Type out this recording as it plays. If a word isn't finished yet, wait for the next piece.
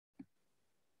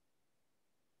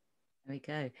We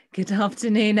go. Good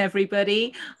afternoon,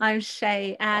 everybody. I'm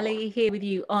Shay Ali here with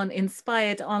you on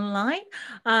Inspired Online.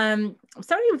 I'm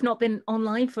sorry we've not been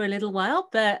online for a little while,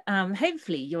 but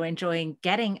hopefully you're enjoying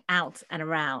getting out and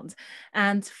around.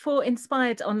 And for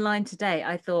Inspired Online today,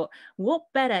 I thought, what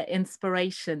better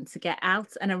inspiration to get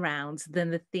out and around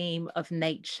than the theme of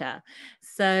nature?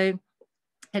 So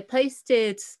I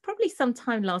posted probably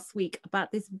sometime last week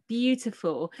about this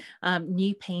beautiful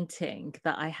new painting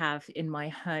that I have in my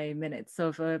home, and it's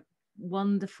of a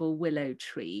wonderful willow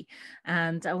tree.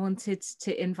 And I wanted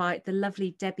to invite the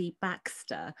lovely Debbie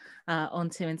Baxter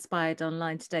onto Inspired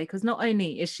Online today, because not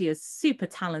only is she a super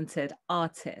talented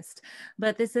artist,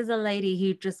 but this is a lady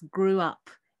who just grew up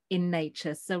in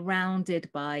nature, surrounded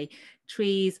by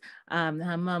trees.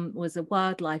 Her mum was a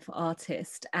wildlife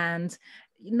artist, and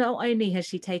not only has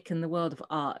she taken the world of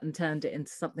art and turned it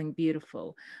into something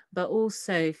beautiful, but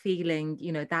also feeling,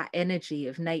 that energy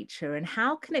of nature and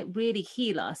how can it really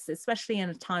heal us, especially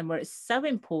in a time where it's so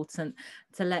important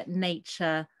to let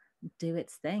nature do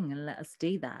its thing and let us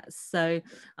do that. So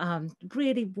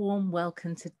really warm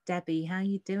welcome to Debbie. How are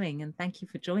you doing? And thank you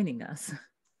for joining us.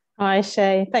 Hi,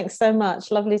 Shay. Thanks so much.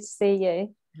 Lovely to see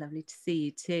you. Lovely to see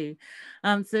you too.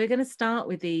 So we're going to start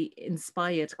with the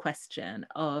inspired question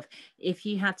of, if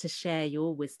you had to share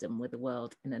your wisdom with the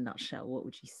world in a nutshell, what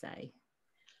would you say?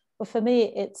 Well, for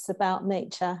me, it's about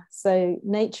nature. So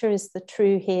nature is the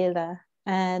true healer.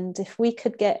 And if we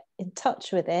could get in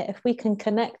touch with it, if we can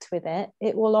connect with it,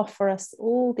 it will offer us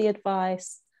all the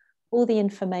advice, all the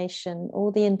information,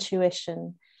 all the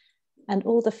intuition, and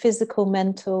all the physical,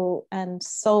 mental, and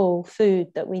soul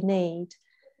food that we need.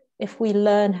 If we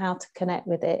learn how to connect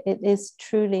with it, it is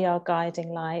truly our guiding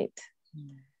light.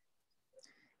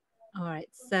 All right.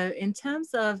 So in terms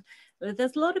of,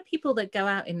 there's a lot of people that go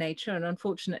out in nature and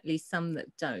unfortunately some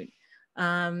that don't.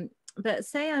 But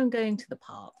say I'm going to the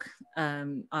park.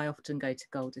 I often go to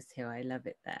Golders Hill. I love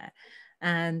it there.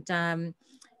 And, I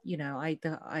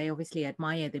obviously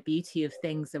admire the beauty of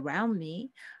things around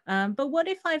me. But what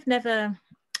if I've never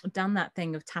done that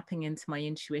thing of tapping into my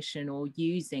intuition or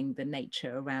using the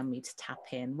nature around me to tap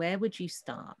in? Where would you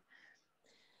start?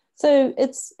 So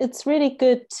it's really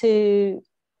good to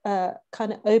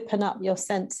kind of open up your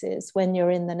senses when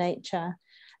you're in the nature.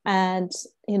 And,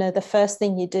 the first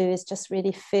thing you do is just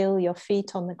really feel your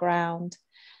feet on the ground,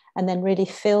 and then really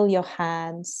feel your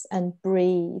hands and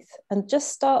breathe, and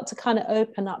just start to kind of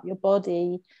open up your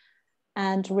body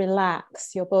and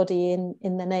relax your body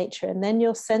in the nature. And then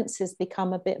your senses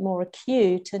become a bit more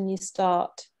acute and you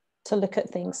start to look at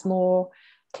things more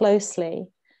closely.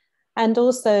 And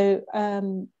also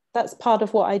that's part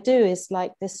of what I do, is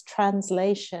like this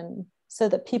translation, so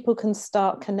that people can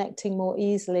start connecting more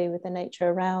easily with the nature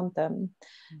around them.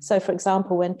 So for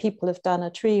example, when people have done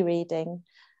a tree reading,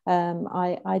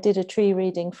 I did a tree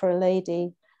reading for a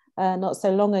lady not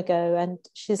so long ago, and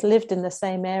she's lived in the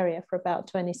same area for about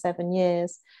 27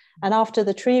 years. And after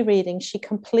the tree reading, she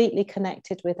completely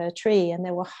connected with her tree, and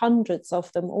there were hundreds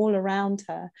of them all around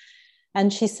her.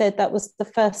 And she said that was the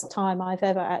first time I've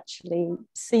ever actually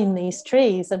seen these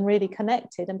trees and really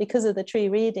connected. And because of the tree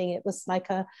reading, it was like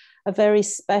a very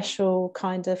special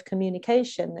kind of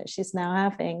communication that she's now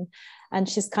having. And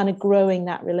she's kind of growing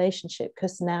that relationship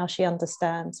because now she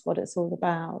understands what it's all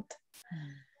about.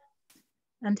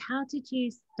 And how did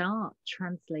you start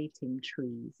translating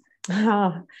trees?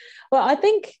 Well, I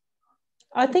think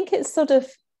it sort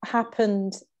of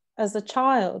happened as a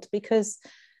child, because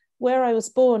where I was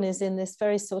born is in this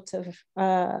very sort of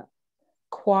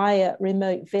quiet,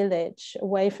 remote village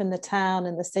away from the town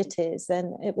and the cities.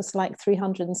 And it was like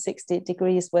 360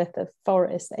 degrees worth of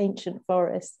forest, ancient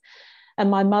forest. And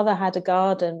my mother had a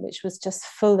garden which was just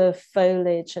full of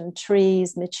foliage and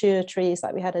trees, mature trees.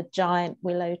 Like we had a giant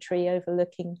willow tree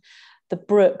overlooking the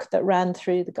brook that ran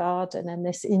through the garden, and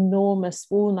this enormous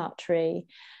walnut tree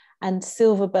and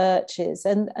silver birches.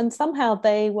 And somehow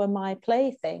they were my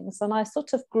playthings. And I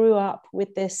sort of grew up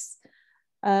with this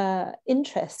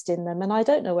interest in them. And I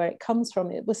don't know where it comes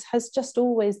from. Has just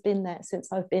always been there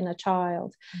since I've been a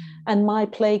child. And my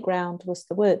playground was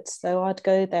the woods. So I'd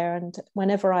go there, and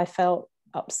whenever I felt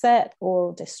upset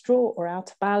or distraught or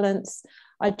out of balance,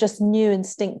 I just knew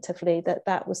instinctively that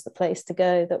that was the place to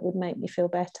go that would make me feel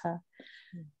better.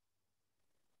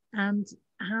 And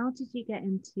how did you get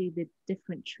into the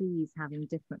different trees having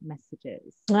different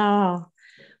messages? Well,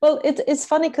 it's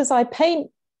funny because I paint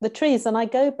the trees and I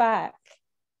go back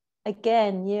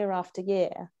again year after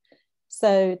year.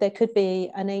 So there could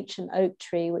be an ancient oak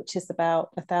tree which is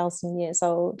about 1,000 years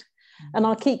old, and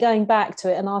I'll keep going back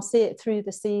to it and I'll see it through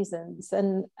the seasons,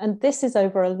 and this is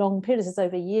over a long period. This is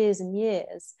over years and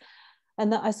years.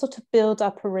 and that I sort of build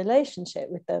up a relationship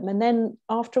with them. And then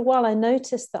after a while, I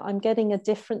noticed that I'm getting a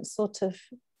different sort of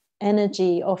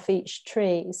energy off each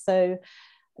tree. So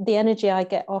the energy I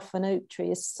get off an oak tree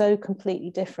is so completely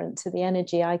different to the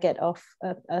energy I get off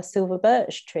a silver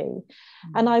birch tree.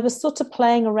 And I was sort of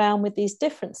playing around with these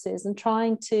differences and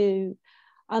trying to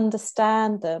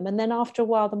understand them. And then after a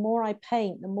while, the more I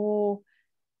paint, the more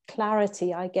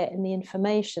clarity I get in the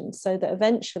information, so that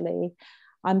eventually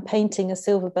I'm painting a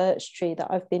silver birch tree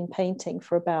that I've been painting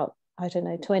for about, I don't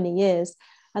know, 20 years.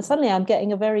 And suddenly I'm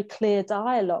getting a very clear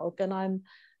dialogue,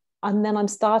 and then I'm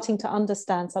starting to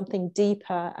understand something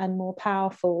deeper and more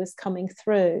powerful is coming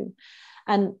through.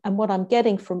 And what I'm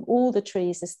getting from all the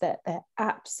trees is that they're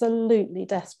absolutely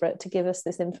desperate to give us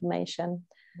this information.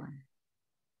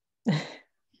 Wow.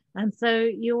 And so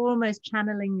you're almost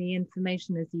channeling the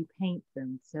information as you paint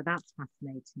them. So that's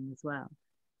fascinating as well.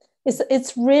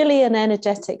 It's really an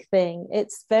energetic thing.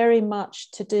 It's very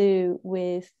much to do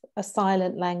with a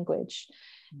silent language.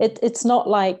 It's not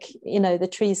like, the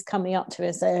trees coming up to me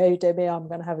and say, "Oh, Debbie, I'm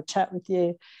going to have a chat with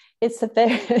you." It's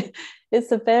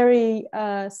a very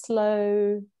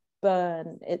slow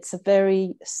burn. It's a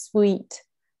very sweet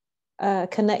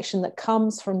connection that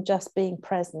comes from just being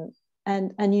present.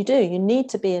 And you need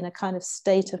to be in a kind of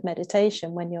state of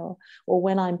meditation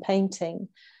when I'm painting,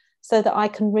 so that I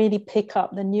can really pick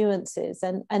up the nuances.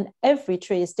 And every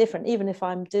tree is different. Even if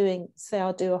I'm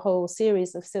I'll do a whole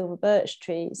series of silver birch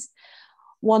trees,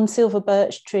 one silver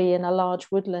birch tree in a large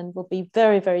woodland will be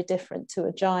very, very different to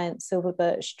a giant silver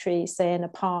birch tree, say, in a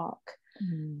park.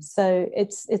 So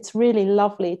it's really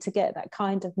lovely to get that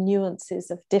kind of nuances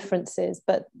of differences,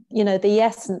 but the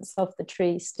essence of the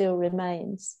tree still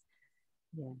remains.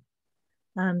 Yeah.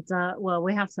 And well,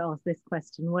 we have to ask this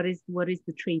question: what is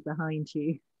the tree behind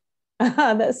you?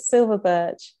 That's silver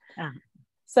birch.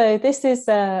 So this is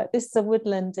a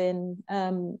woodland in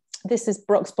this is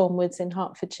Broxbourne Woods in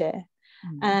Hertfordshire.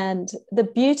 And the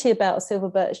beauty about silver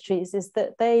birch trees is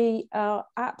that they are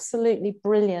absolutely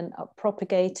brilliant at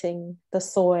propagating the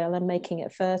soil and making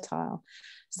it fertile.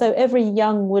 So every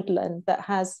young woodland that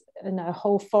has a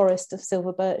whole forest of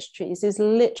silver birch trees is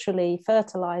literally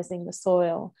fertilizing the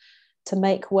soil to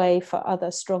make way for other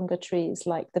stronger trees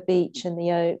like the beech and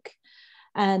the oak.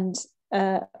 And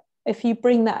if you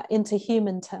bring that into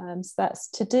human terms, that's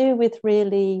to do with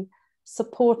really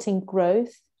supporting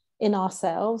growth in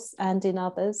ourselves and in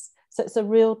others. So it's a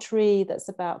real tree that's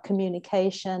about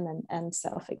communication and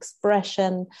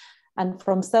self-expression. And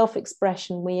from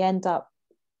self-expression, we end up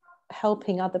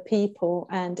helping other people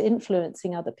and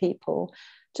influencing other people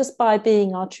just by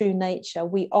being our true nature.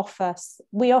 We offer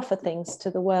things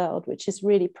to the world, which is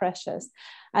really precious.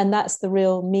 And that's the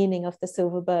real meaning of the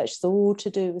silver birch. It's all to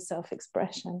do with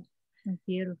self-expression.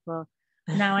 Beautiful.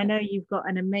 Now, I know you've got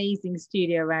an amazing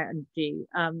studio around you.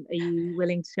 Are you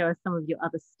willing to show us some of your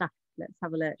other stuff? Let's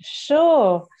have a look.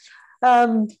 Sure.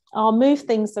 I'll move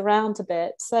things around a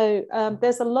bit. So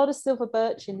there's a lot of silver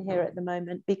birch in here at the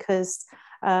moment because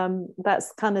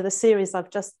that's kind of the series I've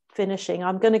just finishing.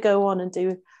 I'm going to go on and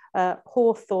do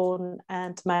hawthorn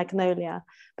and magnolia,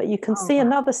 but you can see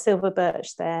another silver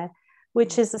birch there,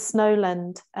 which is a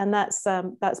snowland, and that's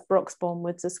Broxbourne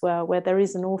Woods as well, where there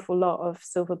is an awful lot of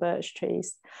silver birch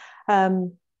trees.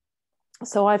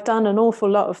 So I've done an awful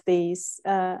lot of these,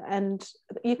 and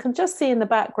you can just see in the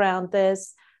background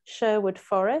there's Sherwood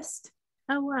Forest.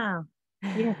 Oh wow!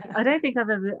 Yeah, I don't think I've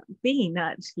ever been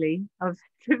actually. I've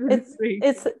driven through.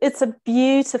 It's a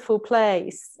beautiful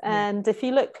place, and if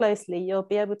you look closely, you'll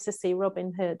be able to see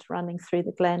Robin Hood running through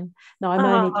the glen. No, I'm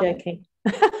only joking.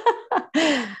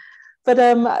 But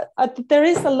there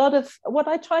is a lot of what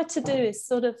I try to do is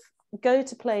sort of go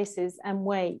to places and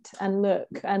wait and look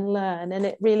and learn, and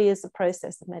it really is a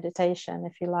process of meditation,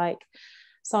 if you like.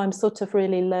 So I'm sort of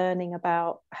really learning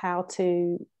about how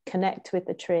to connect with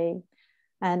the tree,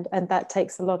 and that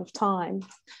takes a lot of time.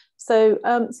 So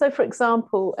for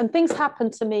example, and things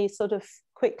happen to me sort of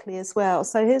quickly as well.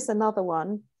 So here's another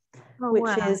one,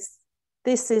 which is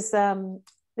this is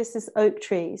oak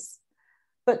trees.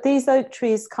 But these oak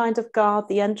trees kind of guard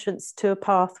the entrance to a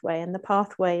pathway, and the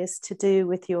pathway is to do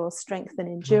with your strength and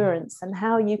endurance and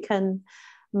how you can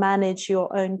manage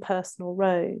your own personal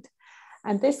road.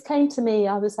 And this came to me,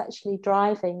 I was actually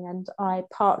driving and I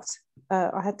parked,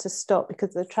 I had to stop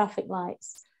because of the traffic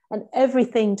lights, and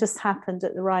everything just happened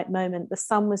at the right moment. The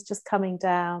sun was just coming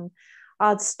down.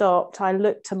 I'd stopped, I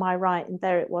looked to my right, and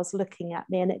there it was looking at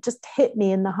me, and it just hit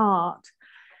me in the heart.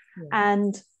 Yeah.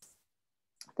 And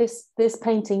this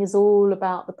painting is all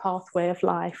about the pathway of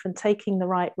life and taking the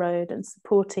right road and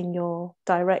supporting your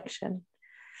direction.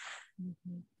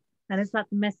 Mm-hmm. And is that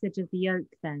the message of the oak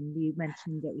then? You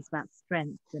mentioned it was about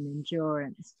strength and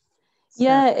endurance. So,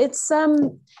 Yeah,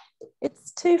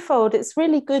 it's twofold. It's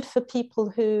really good for people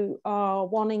who are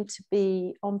wanting to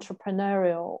be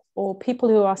entrepreneurial, or people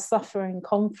who are suffering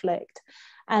conflict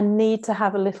and need to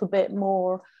have a little bit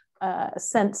more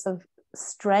sense of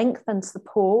strength and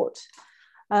support.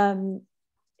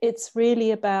 It's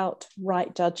really about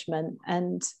right judgment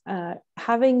and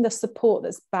having the support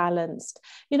that's balanced.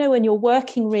 You know, when you're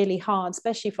working really hard,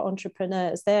 especially for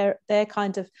entrepreneurs, they're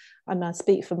kind of, and I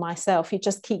speak for myself, you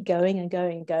just keep going and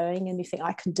going and going, and you think,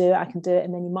 I can do it,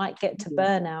 and then you might get to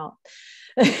burnout.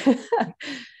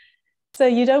 So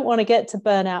you don't want to get to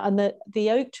burnout. And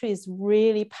the oak tree is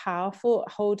really powerful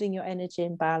at holding your energy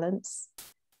in balance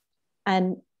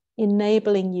and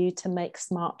enabling you to make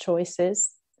smart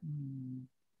choices.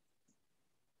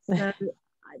 So,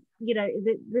 you know,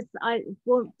 I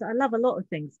love a lot of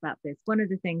things about this. One of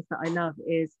the things that I love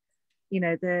is, you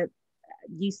know,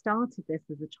 you started this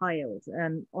as a child,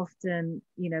 and often,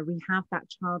 you know, we have that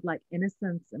childlike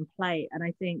innocence and play, and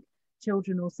I think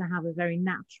children also have a very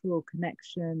natural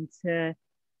connection to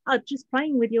just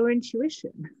playing with your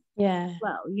intuition. Yeah.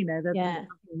 Well, you know, there's nothing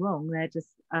wrong. They're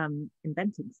just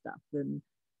inventing stuff and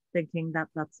thinking that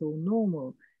that's all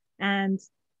normal. And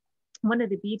one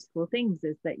of the beautiful things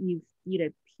is that you've, you know,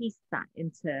 pieced that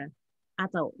into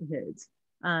adulthood,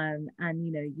 and,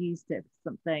 you know, used it for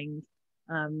something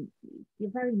you're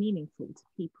very meaningful to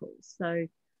people. So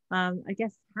I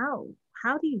guess how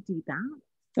do you do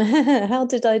that? How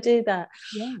did I do that?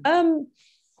 Yeah.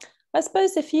 I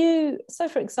suppose so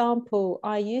for example,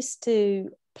 I used to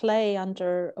play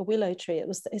under a willow tree.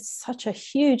 It's such a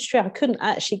huge tree. I couldn't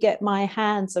actually get my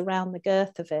hands around the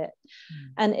girth of it.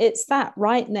 And it's that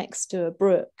right next to a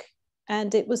brook.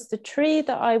 And it was the tree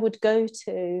that I would go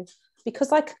to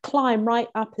because I could climb right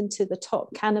up into the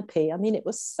top canopy. I mean, it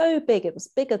was so big, it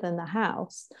was bigger than the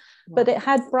house, but it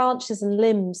had branches and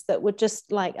limbs that would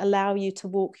just like allow you to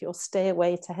walk your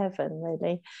stairway to heaven,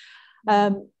 really.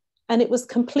 And it was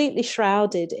completely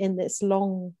shrouded in this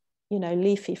long, you know,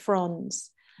 leafy fronds.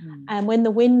 And when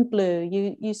the wind blew,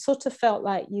 you sort of felt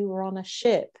like you were on a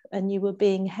ship and you were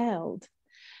being held.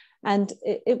 And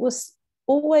it was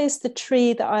always the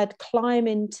tree that I'd climb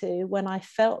into when I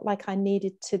felt like I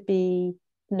needed to be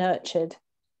nurtured.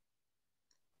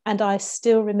 And I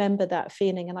still remember that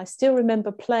feeling, and I still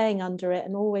remember playing under it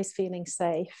and always feeling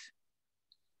safe.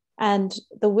 And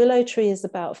the willow tree is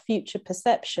about future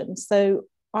perception. So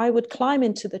I would climb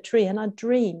into the tree and I'd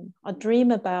dream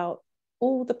about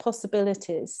all the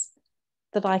possibilities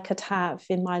that I could have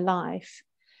in my life.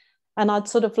 And I'd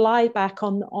sort of lie back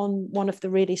on one of the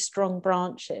really strong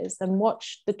branches and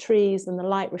watch the trees and the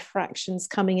light refractions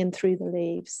coming in through the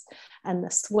leaves and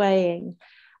the swaying.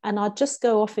 And I'd just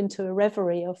go off into a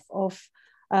reverie of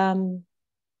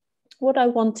what I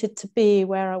wanted to be,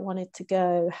 where I wanted to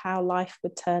go, how life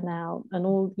would turn out, and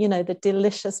all, you know, the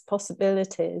delicious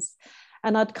possibilities.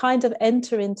 And I'd kind of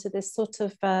enter into this sort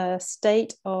of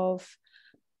state of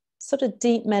sort of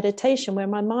deep meditation where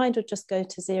my mind would just go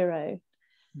to zero.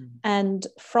 And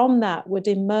from that would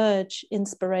emerge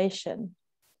inspiration.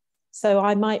 So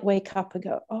I might wake up and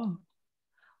go, oh,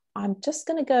 I'm just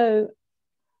going to go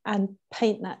and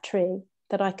paint that tree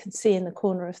that I can see in the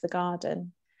corner of the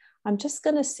garden. I'm just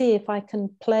going to see if I can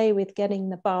play with getting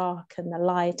the bark and the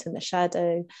light and the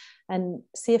shadow and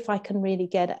see if I can really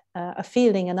get a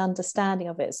feeling and understanding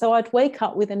of it. So I'd wake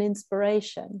up with an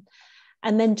inspiration,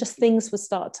 and then just things would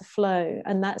start to flow.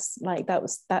 And that's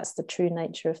the true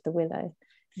nature of the willow.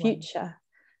 Future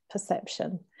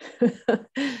perception.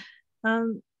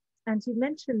 And you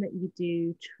mentioned that you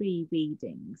do tree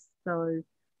readings. So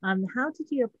how did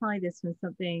you apply this from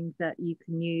something that you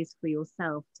can use for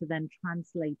yourself to then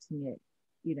translating it,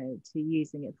 you know, to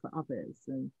using it for others,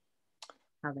 and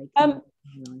how they can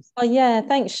oh yeah,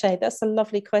 thanks, Shay. That's a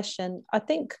lovely question. I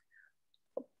think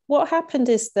what happened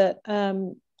is that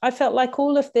I felt like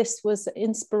all of this was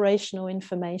inspirational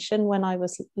information when I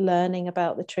was learning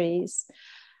about the trees.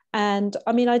 And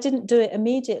I mean, I didn't do it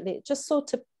immediately. It just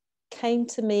sort of came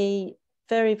to me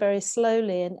very, very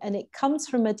slowly. And it comes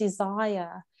from a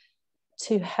desire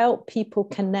to help people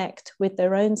connect with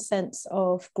their own sense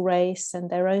of grace and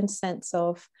their own sense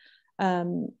of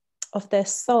their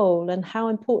soul, and how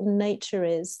important nature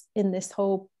is in this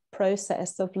whole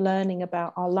process of learning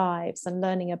about our lives and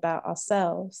learning about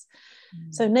ourselves.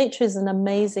 So nature is an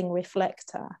amazing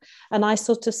reflector, and I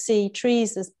sort of see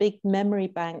trees as big memory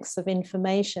banks of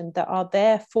information that are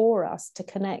there for us to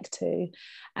connect to.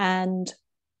 And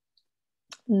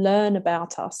learn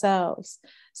about ourselves.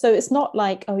 So it's not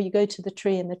like, oh, you go to the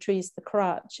tree and the tree's the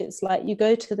crutch. It's like you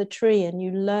go to the tree and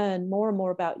you learn more and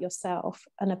more about yourself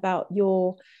and about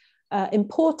your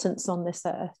importance on this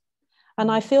earth.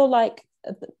 And I feel like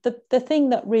the thing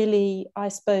that really, I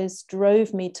suppose,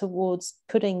 drove me towards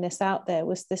putting this out there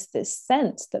was this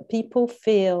sense that people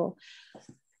feel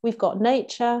we've got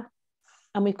nature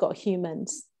and we've got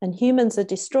humans, and humans are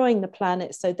destroying the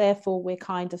planet, so therefore we're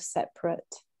kind of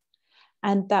separate.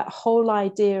 And that whole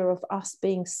idea of us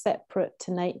being separate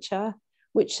to nature,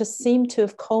 which has seemed to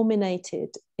have culminated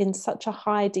in such a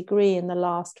high degree in the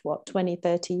last, 20,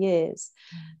 30 years,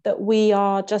 that we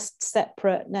are just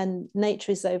separate and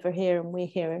nature is over here and we're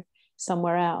here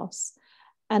somewhere else.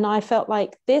 And I felt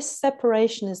like this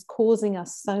separation is causing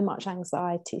us so much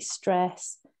anxiety,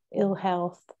 stress, ill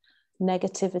health,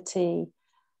 negativity,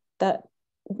 that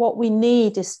what we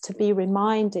need is to be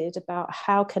reminded about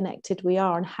how connected we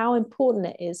are and how important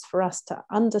it is for us to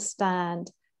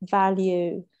understand,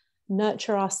 value,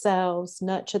 nurture ourselves,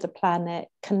 nurture the planet,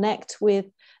 connect with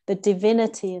the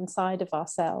divinity inside of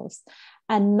ourselves,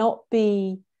 and not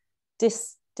be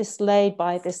dislayed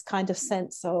by this kind of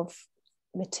sense of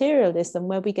materialism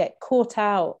where we get caught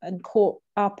out and caught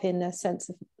up in a sense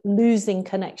of losing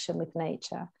connection with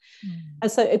nature.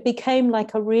 And so it became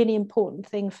like a really important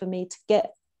thing for me to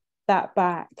get that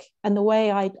back. And the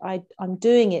way I'm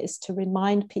doing it is to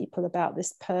remind people about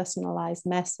this personalized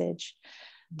message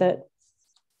that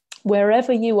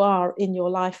wherever you are in your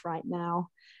life right now,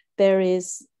 there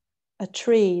is a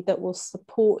tree that will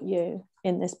support you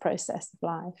in this process of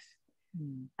life.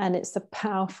 And it's a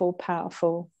powerful,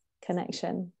 powerful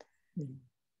connection.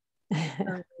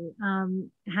 So,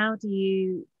 how do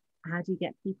you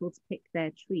get people to pick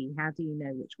their tree? How do you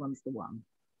know which one's the one?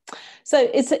 So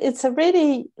it's a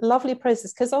really lovely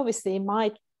process, because obviously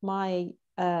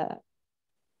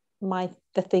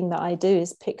the thing that I do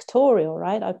is pictorial,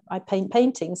 right? I paint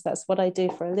paintings. That's what I do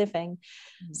for a living.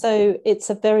 So it's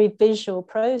a very visual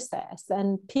process,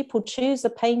 and people choose a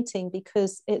painting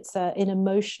because it's an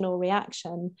emotional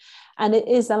reaction, and it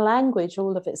is a language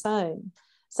all of its own.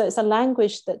 So it's a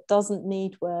language that doesn't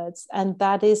need words, and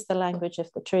that is the language of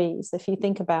the trees. If you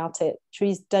think about it,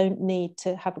 trees don't need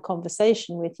to have a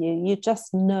conversation with you. You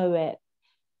just know it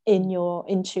in your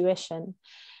intuition.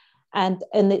 And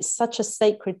it's such a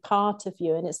sacred part of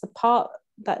you, and it's the part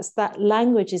that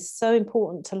language is so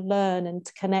important to learn and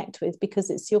to connect with, because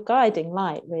it's your guiding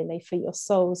light really for your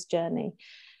soul's journey.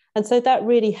 And so that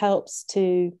really helps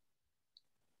to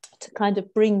kind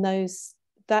of bring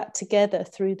that together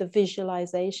through the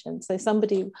visualization. So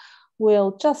somebody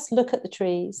will just look at the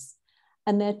trees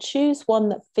and they'll choose one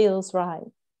that feels right.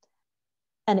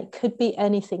 And it could be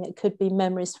anything. It could be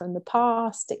memories from the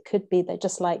past. It could be they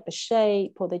just like the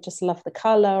shape, or they just love the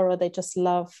color, or they just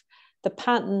love the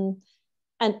pattern.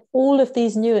 And all of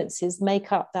these nuances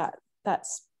make up that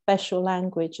special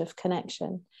language of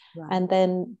connection. Right. And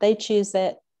then they choose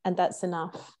it, and that's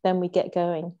enough. Then we get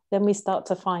going. Then we start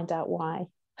to find out why.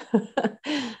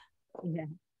 Yeah.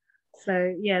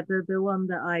 So yeah, the one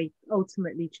that I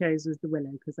ultimately chose was the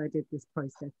willow, because I did this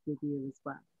process with you as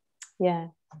well. Yeah.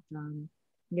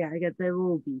 Yeah, I guess they're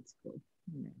all beautiful,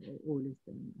 all of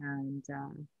them. And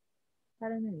I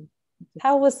don't know.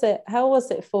 How was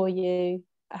it for you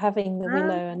having the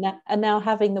willow and now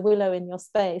having the willow in your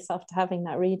space after having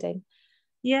that reading?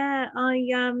 Yeah,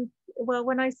 well,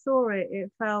 when I saw it, it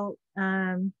felt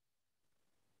I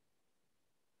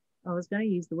was going to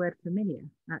use the word familiar,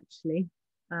 actually,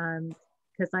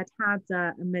 because I'd had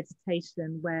a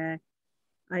meditation where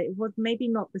it was maybe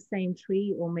not the same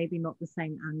tree or maybe not the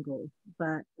same angle,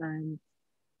 but and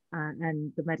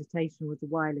the meditation was a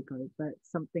while ago, but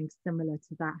something similar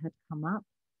to that had come up,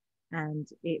 and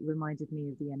it reminded me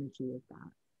of the energy of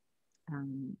that.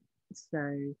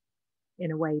 So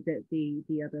in a way that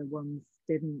the other ones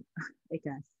didn't, I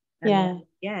guess. And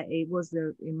it was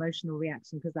an emotional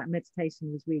reaction, because that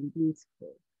meditation was really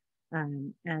beautiful,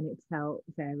 and it felt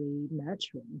very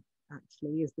nurturing,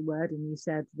 actually, is the word. And you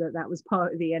said that was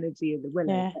part of the energy of the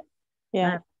willow.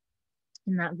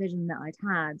 In that vision that I'd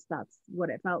had, that's what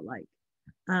it felt like.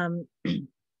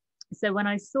 So when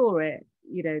I saw it,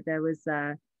 there was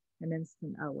an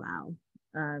instant, oh wow,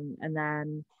 and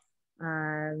then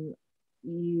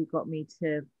you got me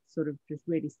to sort of just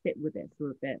really sit with it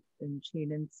for a bit and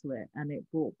tune into it, and it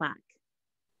brought back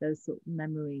those sort of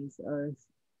memories of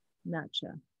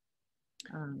nurture.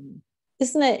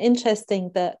 Isn't it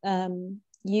interesting that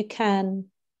you can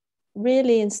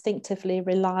really instinctively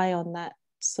rely on that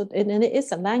and it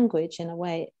is a language in a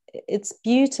way. It's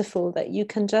beautiful that you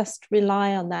can just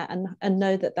rely on that and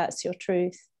know that that's your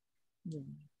truth.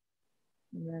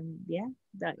 And then, yeah,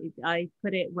 that I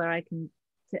put it where I can,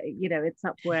 it's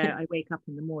up where I wake up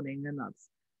in the morning, and that's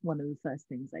one of the first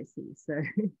things I see. So,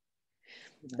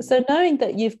 So knowing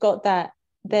that you've got that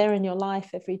there in your life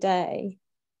every day,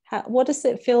 what does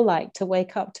it feel like to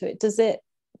wake up to it? Does it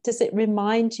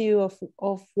remind you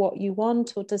of what you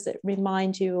want, or does it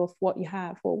remind you of what you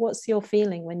have? Or what's your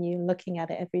feeling when you're looking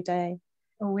at it every day?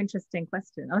 Oh, interesting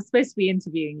question. I was supposed to be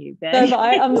interviewing you, No, Ben. but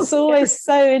I'm always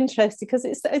so interested because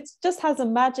it just has a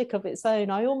magic of its own.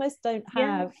 I almost don't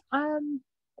Yeah. have.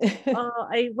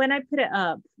 When I put it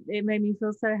up, it made me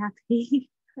feel so happy.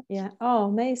 Yeah. Oh,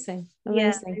 amazing.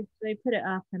 Yeah, Amazing. they put it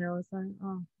up, and I was like,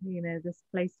 oh, this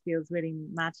place feels really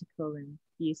magical and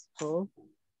beautiful.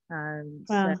 So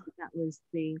Wow. that was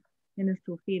the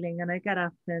initial feeling. And I get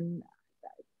up, and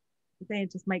then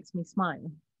it just makes me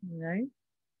smile, you know.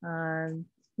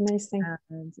 Amazing.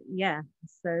 And yeah,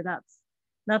 so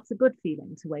that's a good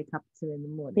feeling to wake up to in the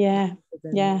morning. Yeah.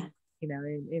 Than, Yeah.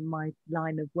 in my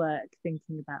line of work,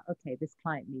 thinking about, okay, this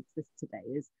client needs this today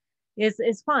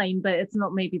is fine, but it's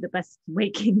not maybe the best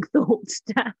waking thought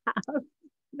to have.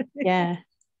 Yeah.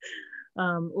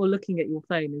 Or looking at your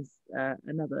phone is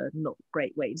another not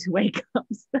great way to wake up.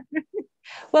 So.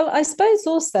 Well, I suppose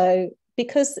also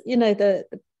because the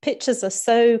pictures are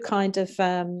so kind of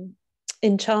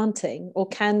enchanting, or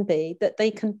can be, that they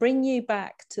can bring you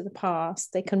back to the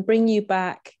past. They can bring you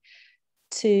back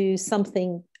to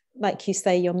something, like you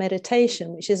say, your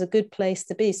meditation, which is a good place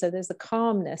to be. So there's a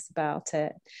calmness about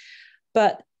it.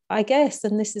 But I guess,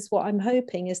 and this is what I'm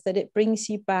hoping, is that it brings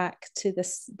you back to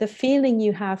the feeling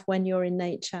you have when you're in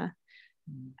nature.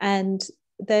 And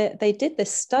they did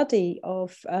this study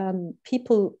of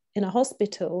people in a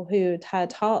hospital who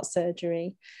had heart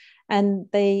surgery, and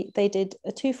they did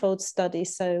a twofold study.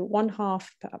 So one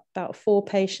half, about 4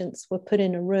 patients, were put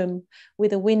in a room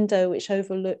with a window which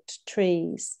overlooked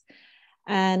trees,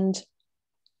 and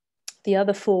the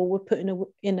other 4 were put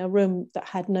in a room that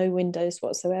had no windows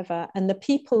whatsoever. And the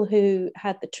people who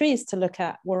had the trees to look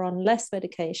at were on less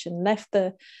medication, left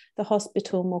the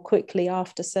hospital more quickly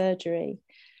after surgery.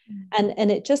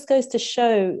 And it just goes to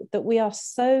show that we are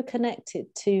so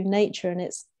connected to nature and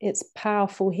its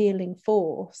powerful healing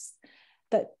force,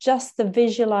 that just the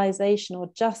visualization,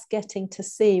 or just getting to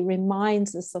see,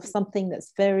 reminds us of something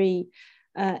that's very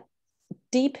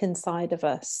deep inside of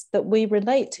us, that we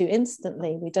relate to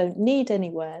instantly. We don't need any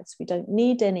words. We don't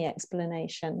need any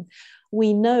explanation.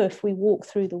 We know if we walk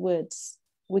through the woods,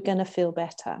 we're going to feel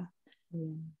better.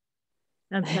 Yeah.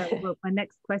 And so, well, my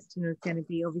next question was going to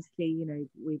be, obviously,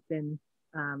 we've been,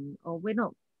 or we're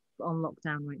not on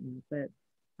lockdown right now, but,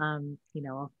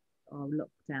 our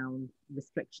lockdown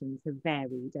restrictions have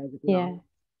varied over the last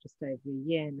just over a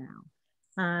year now.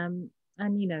 And,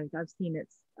 I've seen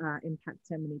its impact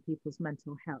so many people's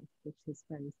mental health, which is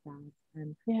very sad.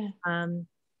 And, I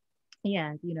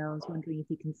was wondering if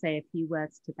you can say a few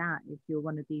words to that, if you're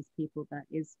one of these people that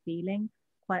is feeling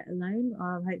quite alone.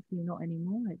 Hopefully not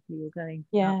anymore. Hopefully you're going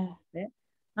out a bit.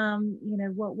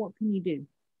 What can you do?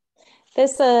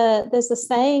 There's a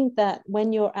saying that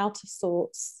when you're out of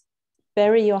sorts,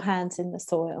 bury your hands in the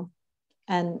soil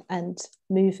and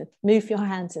move your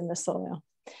hands in the soil.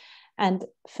 And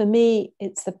for me,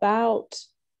 it's about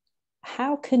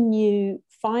how can you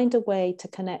find a way to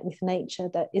connect with nature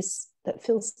that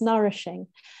feels nourishing,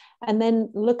 and then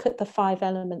look at the 5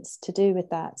 elements to do with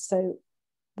that. So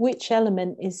which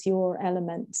element is your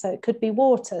element? So it could be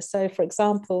water. So for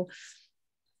example,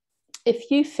 if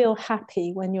you feel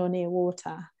happy when you're near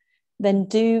water, then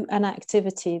do an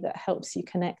activity that helps you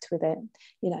connect with it.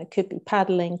 It could be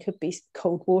paddling, could be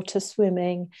cold water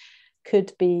swimming,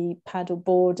 could be paddle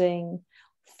boarding,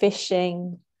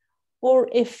 fishing. Or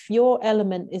if your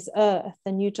element is earth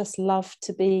and you just love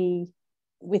to be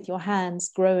with your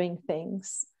hands growing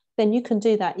things, then you can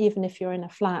do that even if you're in a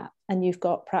flat and you've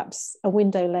got perhaps a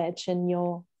window ledge and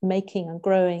you're making and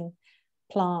growing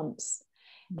plants.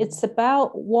 It's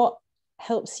about what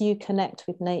helps you connect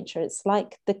with nature. It's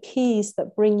like the keys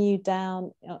that bring you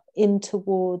down in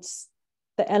towards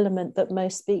the element that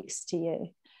most speaks to you.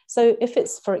 So if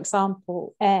it's, for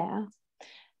example, air,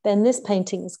 then this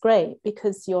painting is great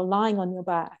because you're lying on your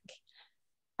back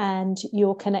and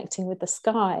you're connecting with the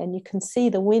sky, and you can see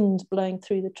the wind blowing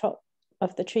through the top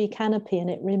of the tree canopy, and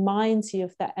it reminds you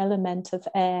of that element of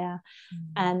air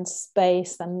and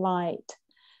space and light.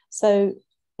 So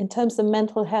in terms of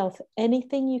mental health,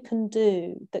 anything you can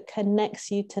do that connects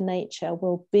you to nature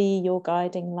will be your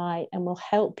guiding light and will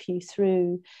help you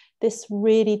through this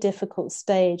really difficult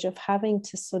stage of having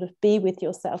to sort of be with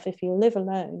yourself if you live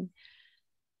alone.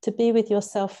 to be with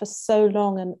yourself for so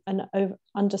long and over,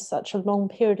 under such a long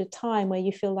period of time where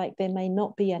you feel like there may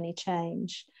not be any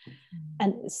change.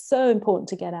 And it's so important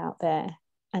to get out there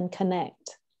and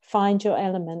connect, find your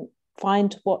element,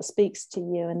 find what speaks to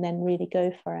you, and then really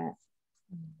go for it.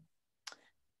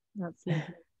 That's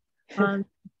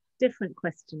different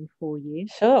question for you.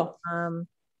 Sure.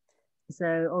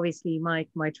 So obviously my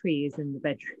tree is in the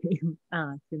bedroom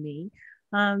for me.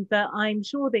 But I'm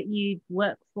sure that you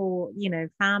work for,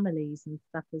 families and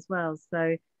stuff as well.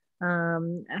 So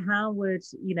how would,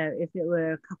 if it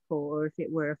were a couple or if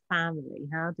it were a family,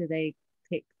 how do they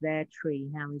pick their tree?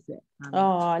 How is it?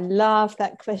 Oh, I love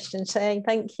that question, Shane.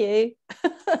 Thank you.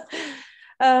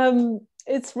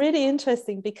 It's really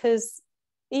interesting because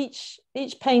each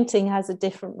painting has a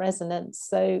different resonance.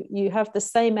 So you have the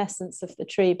same essence of the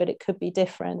tree, but it could be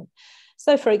different.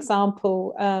 So, for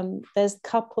example, there's a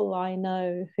couple I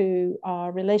know who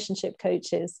are relationship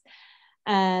coaches,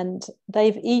 and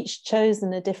they've each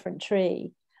chosen a different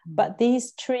tree, but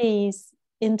these trees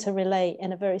interrelate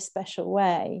in a very special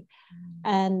way.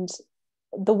 And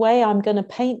the way I'm going to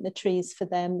paint the trees for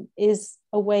them is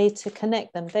a way to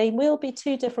connect them. They will be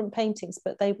two different paintings,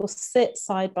 but they will sit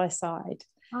side by side.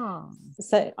 Oh.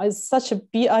 So it's such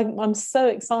I'm so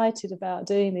excited about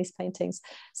doing these paintings.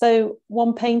 So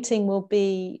one painting will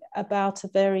be about a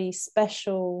very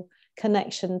special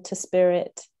connection to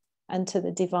spirit and to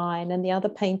the divine, and the other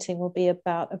painting will be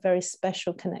about a very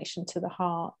special connection to the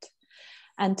heart.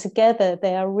 And together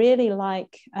they are really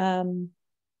like hand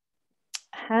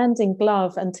in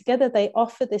glove, and together they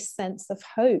offer this sense of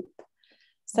hope.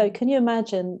 So can you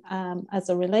imagine, as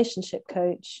a relationship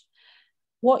coach,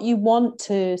 what you want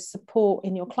to support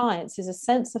in your clients is a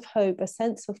sense of hope, a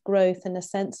sense of growth, and a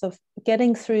sense of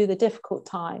getting through the difficult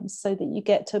times so that you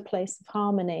get to a place of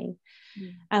harmony.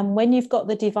 And when you've got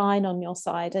the divine on your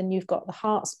side and you've got the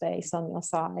heart space on your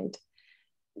side,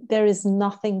 there is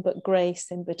nothing but grace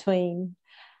in between.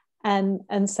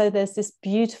 And so there's this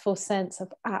beautiful sense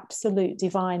of absolute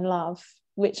divine love,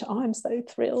 which I'm so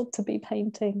thrilled to be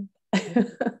painting.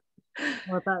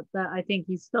 Well, that I think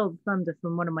you stole thunder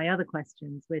from one of my other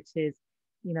questions, which is,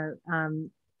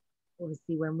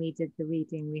 obviously when we did the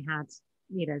reading, we had,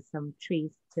 some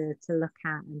trees to look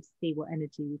at and see what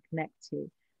energy we connect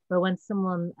to. But when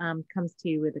someone comes to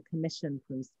you with a commission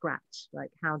from scratch,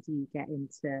 like how do you get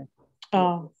into?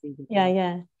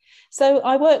 Yeah. So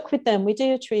I work with them. We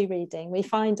do a tree reading. We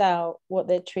find out what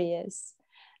their tree is,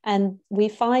 and we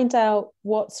find out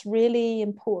what's really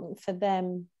important for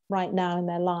them right now in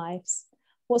their lives,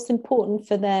 what's important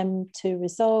for them to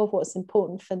resolve, what's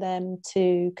important for them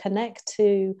to connect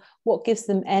to, what gives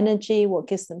them energy, what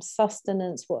gives them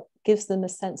sustenance, what gives them a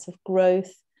sense of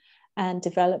growth and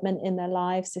development in their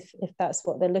lives, if that's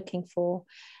what they're looking for.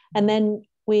 And then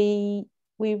we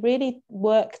really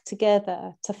work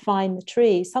together to find the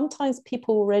tree. Sometimes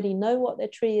people already know what their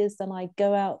tree is, and I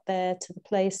go out there to the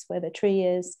place where the tree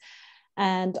is,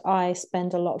 and I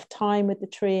spend a lot of time with the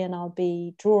tree, and I'll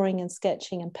be drawing and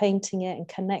sketching and painting it and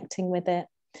connecting with it.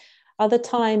 Other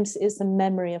times it's a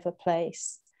memory of a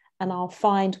place, and I'll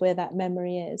find where that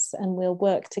memory is, and we'll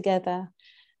work together.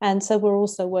 And so we'll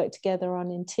also work together on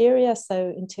interior.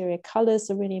 So interior colors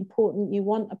are really important. You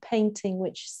want a painting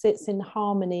which sits in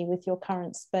harmony with your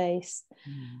current space.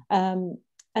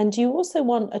 And you also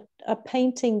want a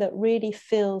painting that really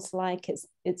feels like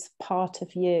it's part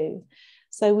of you.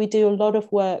 So we do a lot of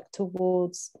work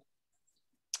towards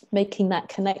making that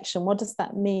connection. What does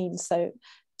that mean? So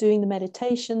doing the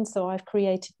meditation. So I've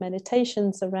created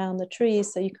meditations around the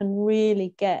trees so you can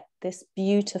really get this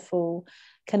beautiful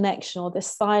connection, or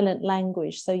this silent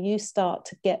language. So you start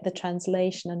to get the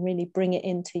translation and really bring it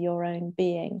into your own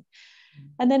being.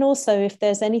 And then also, if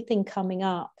there's anything coming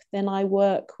up, then I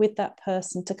work with that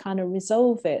person to kind of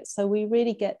resolve it. So we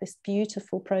really get this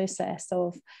beautiful process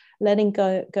of letting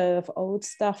go of old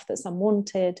stuff that's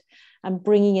unwanted and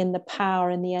bringing in the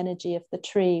power and the energy of the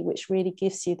tree, which really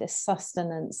gives you this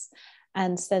sustenance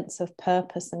and sense of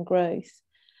purpose and growth.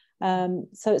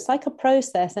 So it's like a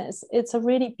process, and it's a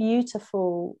really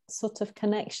beautiful sort of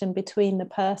connection between the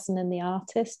person and the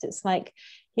artist. It's like,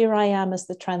 here I am as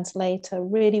the translator,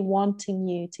 really wanting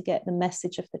you to get the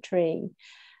message of the tree.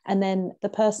 And then the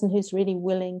person who's really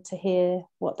willing to hear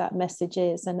what that message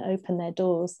is and open their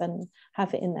doors and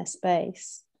have it in their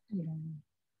space.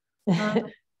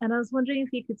 And I was wondering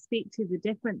if you could speak to the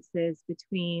differences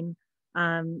between,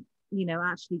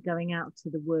 actually going out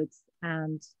to the woods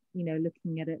and,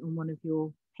 looking at it on one of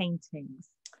your paintings.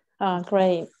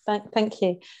 Great. Thank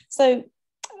you. So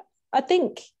I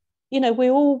think, we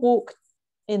all walk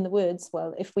in the woods.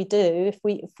 Well, if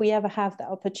we ever have that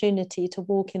opportunity to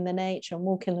walk in the nature and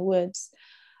walk in the woods,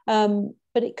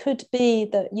 But it could be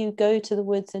that you go to the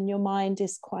woods and your mind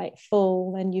is quite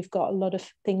full and you've got a lot of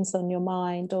things on your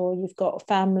mind, or you've got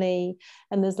family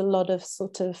and there's a lot of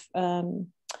sort of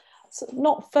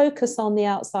not focus on the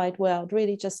outside world,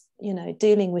 really just, you know,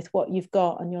 dealing with what you've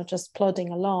got and you're just plodding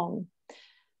along.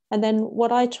 And then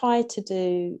what I try to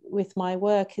do with my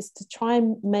work is to try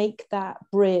and make that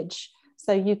bridge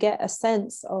so you get a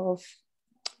sense of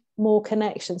more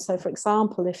connection. So for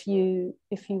example, if you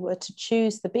were to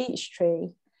choose the beech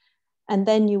tree and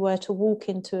then you were to walk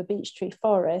into a beech tree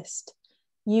forest,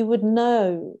 you would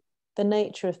know the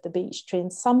nature of the beech tree,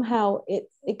 and somehow it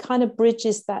kind of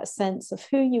bridges that sense of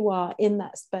who you are in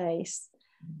that space,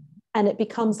 and it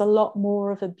becomes a lot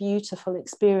more of a beautiful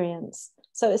experience.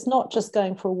 So it's not just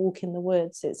going for a walk in the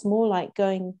woods, it's more like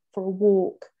going for a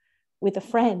walk with a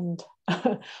friend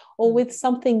or with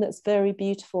something that's very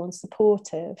beautiful and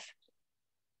supportive.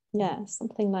 Yeah,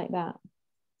 something like that.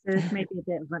 So this may be a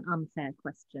bit of an unfair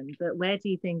question, but where do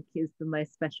you think is the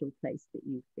most special place that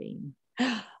you've been?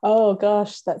 Oh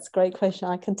gosh, that's a great question.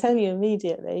 I can tell you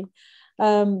immediately.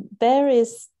 There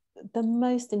is the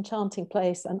most enchanting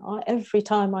place, and every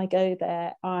time I go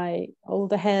there, all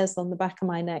the hairs on the back of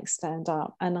my neck stand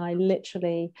up, and I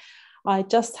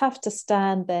just have to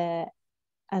stand there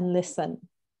and listen.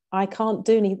 I can't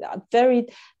do anything. Very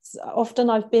often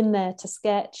I've been there to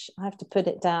sketch. I have to put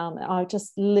it down. I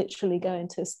just literally go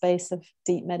into a space of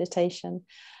deep meditation.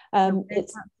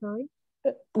 Sorry?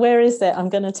 Where is it? I'm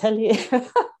going to tell you.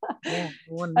 Yeah, I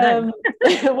want to know.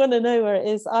 I want to know where it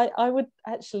is. I would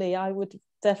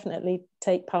definitely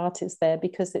take part is there,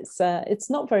 because it's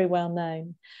not very well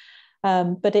known,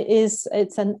 but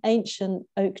it's an ancient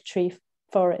oak tree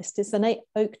forest. It's an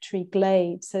oak tree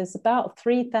glade, so it's about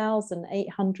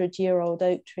 3,800-year-old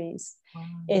oak trees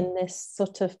in this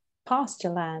sort of pasture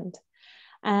land,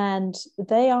 and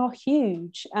they are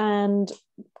huge and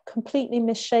completely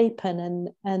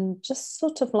misshapen and just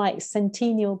sort of like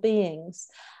centennial beings,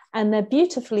 and they're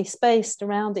beautifully spaced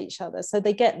around each other, so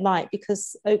they get light,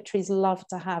 because oak trees love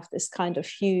to have this kind of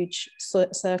huge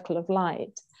circle of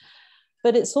light.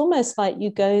 But it's almost like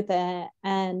you go there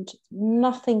and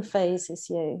nothing phases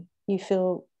you. You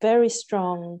feel very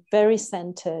strong, very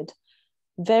centered,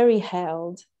 very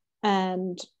held.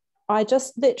 And I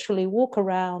just literally walk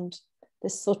around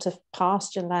this sort of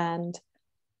pasture land,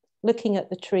 looking at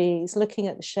the trees, looking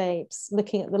at the shapes,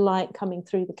 looking at the light coming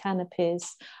through the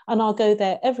canopies. And I'll go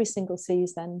there every single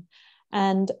season.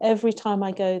 And every time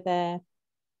I go there,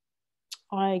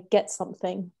 I get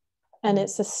something. And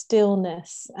it's a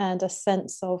stillness and a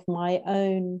sense of my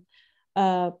own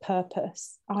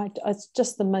purpose. It's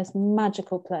just the most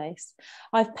magical place.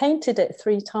 I've painted it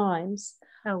 3 times.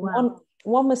 Oh, wow.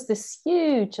 One was this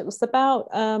huge, it was about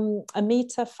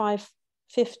 1.550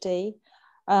 meters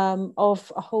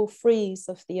of a whole frieze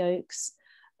of the oaks,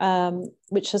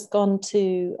 which has gone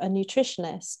to a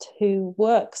nutritionist who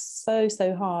works so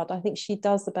hard. I think she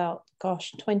does about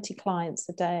 20 clients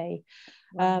a day.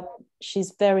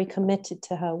 She's very committed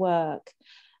to her work,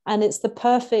 and it's the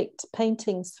perfect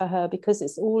paintings for her, because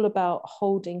it's all about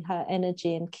holding her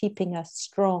energy and keeping her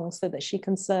strong so that she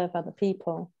can serve other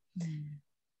people.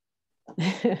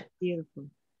 Beautiful.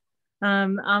 I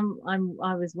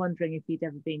was wondering if you'd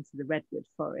ever been to the redwood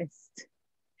forest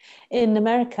in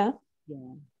America.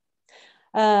 Yeah.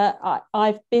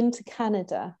 I've been to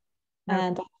Canada,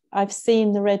 and I've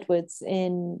seen the redwoods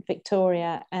in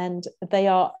Victoria, and they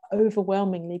are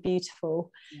overwhelmingly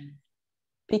beautiful.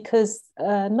 Because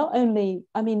not only,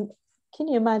 I mean, can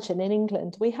you imagine, in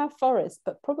England we have forests,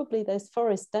 but probably those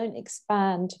forests don't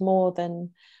expand more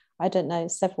than, I don't know,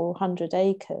 several hundred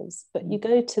acres. But you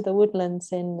go to the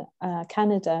woodlands in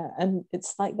Canada, and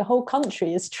it's like the whole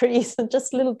country is trees, and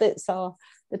just little bits are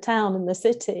the town and the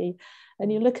city.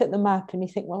 And you look at the map and you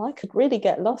think, well, I could really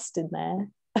get lost in there.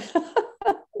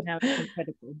 No, it's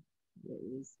incredible. It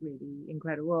was really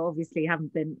incredible. Well, obviously, I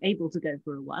haven't been able to go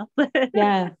for a while.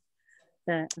 Yeah.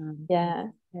 But yeah.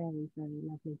 Very, very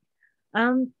lovely.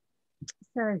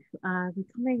 So we're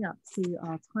coming up to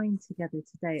our time together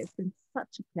today. It's been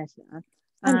such a pleasure.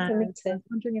 And for me too. I was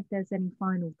wondering if there's any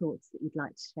final thoughts that you'd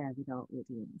like to share with our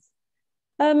audience.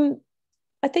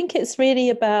 I think it's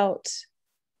really about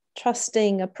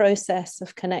trusting a process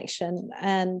of connection,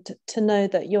 and to know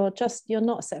that you're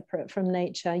not separate from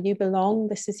nature. You belong.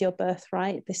 This is your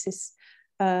birthright. This is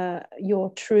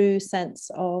your true sense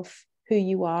of who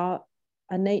you are.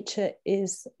 And nature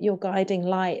is your guiding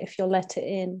light if you'll let it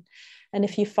in. And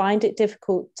if you find it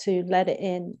difficult to let it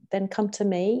in, then come to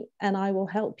me and I will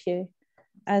help you,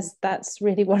 as that's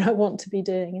really what I want to be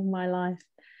doing in my life.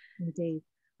 Indeed.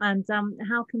 And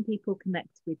how can people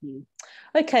connect with you?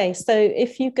 Okay, so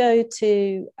if you go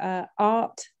to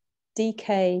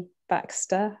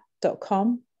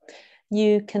artdkbaxter.com,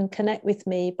 you can connect with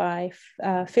me by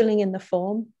filling in the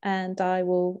form, and I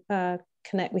will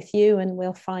connect with you, and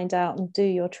we'll find out and do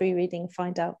your tree reading,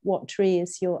 find out what tree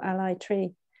is your ally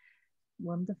tree.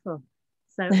 Wonderful.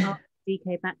 So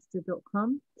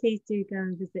artdkbaxter.com. Please do go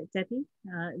and visit Debbie.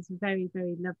 It's a very,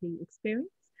 very lovely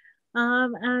experience.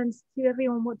 And to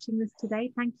everyone watching this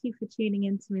today, thank you for tuning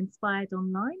in to Inspired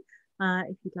Online.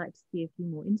 If you'd like to see a few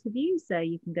more interviews,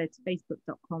 you can go to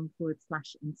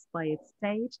facebook.com/inspired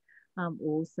stage, or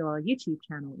also our YouTube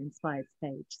channel, Inspired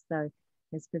Stage. So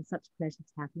it's been such a pleasure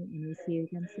to have you, and we'll see you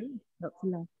again soon. Lots of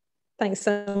love. Thanks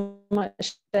so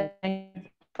much.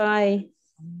 Bye.